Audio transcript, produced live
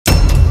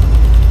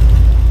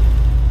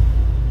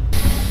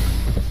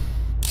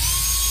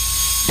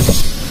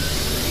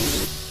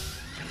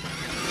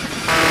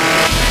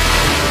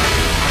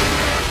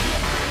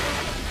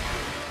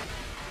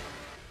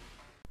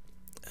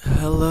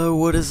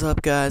is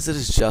up, guys? It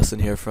is Justin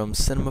here from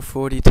Cinema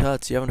 40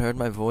 Tuts. You haven't heard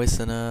my voice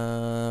in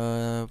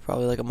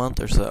probably like a month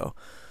or so.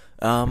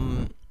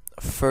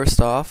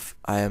 First off,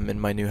 I am in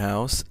my new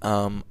house.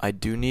 I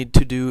do need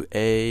to do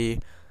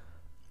a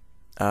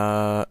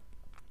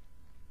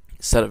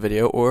setup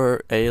video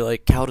or a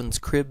like Cowden's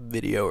crib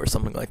video or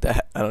something like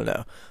that. I don't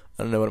know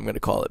what I'm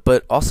gonna call it.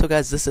 But also,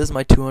 guys, this is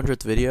my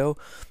 200th video.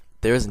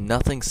 There is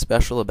nothing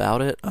special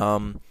about it.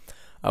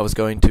 I was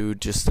going to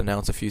just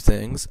announce a few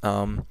things.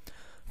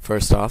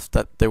 First off,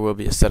 that there will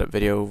be a setup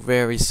video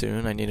very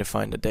soon. I need to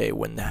find a day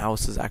when the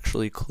house is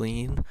actually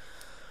clean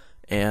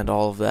and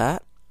all of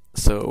that.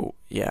 So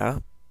yeah,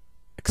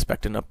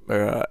 expect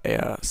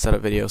a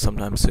setup video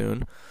sometime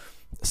soon.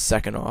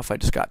 Second off, I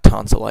just got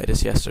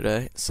tonsillitis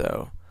yesterday,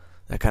 so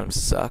that kind of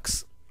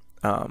sucks.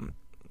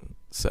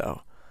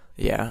 So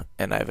yeah,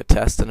 and I have a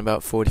test in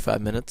about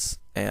 45 minutes,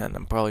 and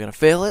I'm probably gonna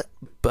fail it.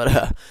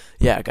 But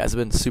yeah, guys, I've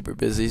been super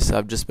busy, so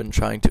I've just been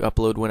trying to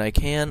upload when I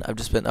can. I've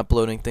just been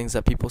uploading things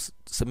that people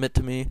submit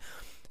to me.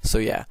 So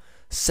yeah.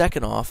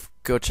 Second off,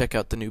 go check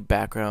out the new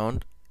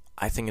background.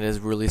 I think it is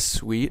really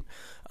sweet.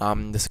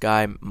 This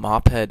guy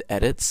Mophead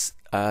Edits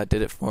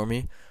did it for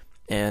me,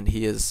 and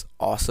he is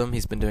awesome.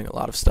 He's been doing a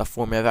lot of stuff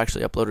for me. I've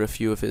actually uploaded a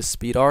few of his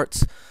speed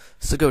arts,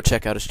 so go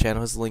check out his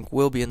channel. His link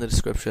will be in the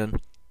description.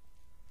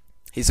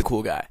 He's a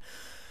cool guy.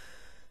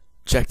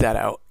 Check that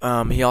out.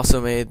 He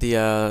also made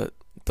the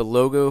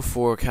logo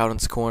for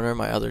Cowden's Corner,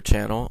 my other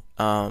channel,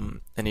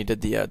 and he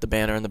did the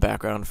banner in the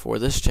background for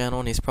this channel,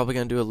 and he's probably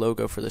gonna do a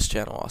logo for this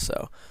channel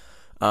also.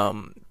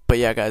 But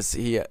yeah, guys,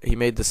 he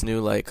made this new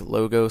like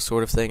logo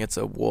sort of thing. It's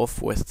a wolf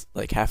with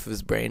like half of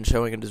his brain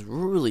showing, and it's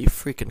really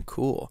freaking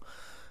cool.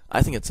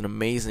 I think it's an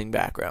amazing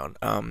background.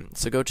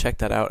 So go check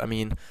that out. I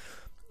mean,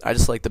 I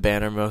just like the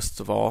banner most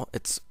of all.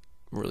 It's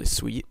really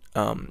sweet.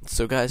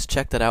 So guys,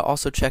 check that out.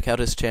 Also check out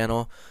his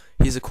channel.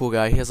 He's a cool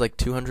guy. He has like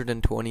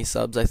 220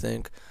 subs, I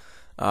think.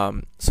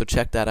 So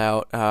check that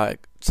out.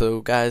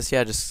 So guys,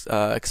 yeah, just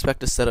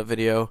expect a setup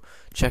video.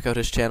 Check out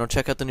his channel.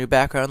 Check out the new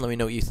background. Let me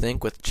know what you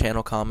think with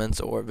channel comments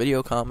or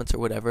video comments or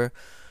whatever.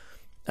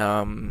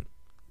 So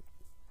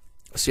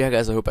yeah,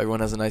 guys, I hope everyone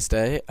has a nice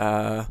day.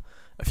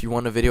 If you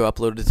want a video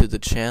uploaded to the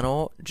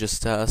channel,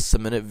 just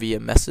submit it via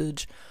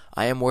message.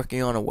 I am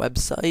working on a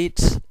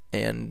website,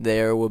 and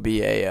there will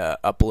be a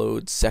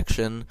upload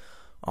section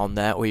on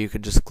that where you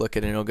could just click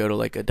it and it'll go to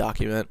like a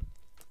document,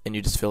 and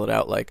you just fill it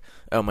out like,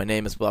 oh, my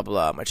name is blah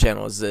blah, my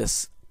channel is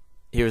this,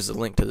 here's the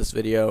link to this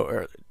video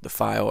or the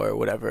file or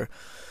whatever.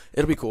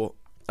 It'll be cool.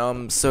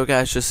 So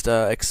guys, just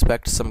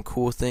expect some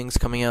cool things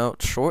coming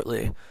out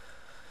shortly.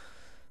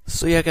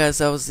 So yeah, guys,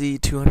 that was the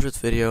 200th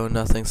video.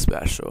 Nothing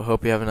special.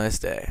 Hope you have a nice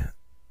day.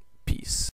 Peace.